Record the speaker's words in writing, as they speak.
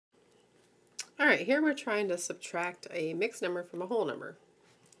Alright, here we're trying to subtract a mixed number from a whole number.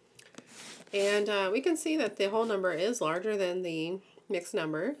 And we can see that the whole number is larger than the mixed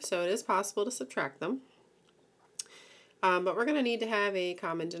number, so it is possible to subtract them. But we're going to need to have a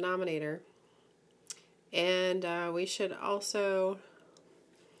common denominator. And we should also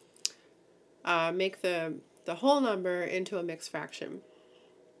make the whole number into a mixed fraction.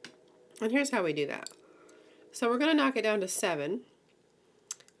 And here's how we do that. So we're going to knock it down to 7.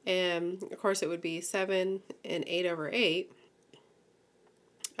 And of course it would be 7 and 8 over 8.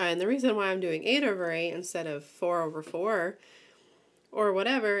 And the reason why I'm doing 8 over 8 instead of 4 over 4 or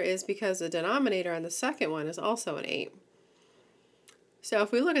whatever is because the denominator on the second one is also an 8. So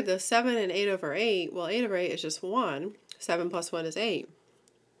if we look at the 7 and 8 over 8, well 8 over 8 is just 1. 7 plus 1 is 8.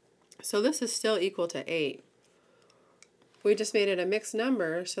 So this is still equal to 8. We just made it a mixed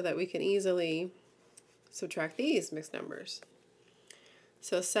number so that we can easily subtract these mixed numbers.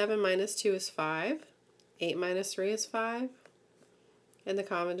 So 7 minus 2 is 5, 8 minus 3 is 5, and the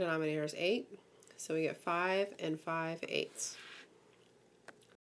common denominator is 8. So we get 5 and 5/8.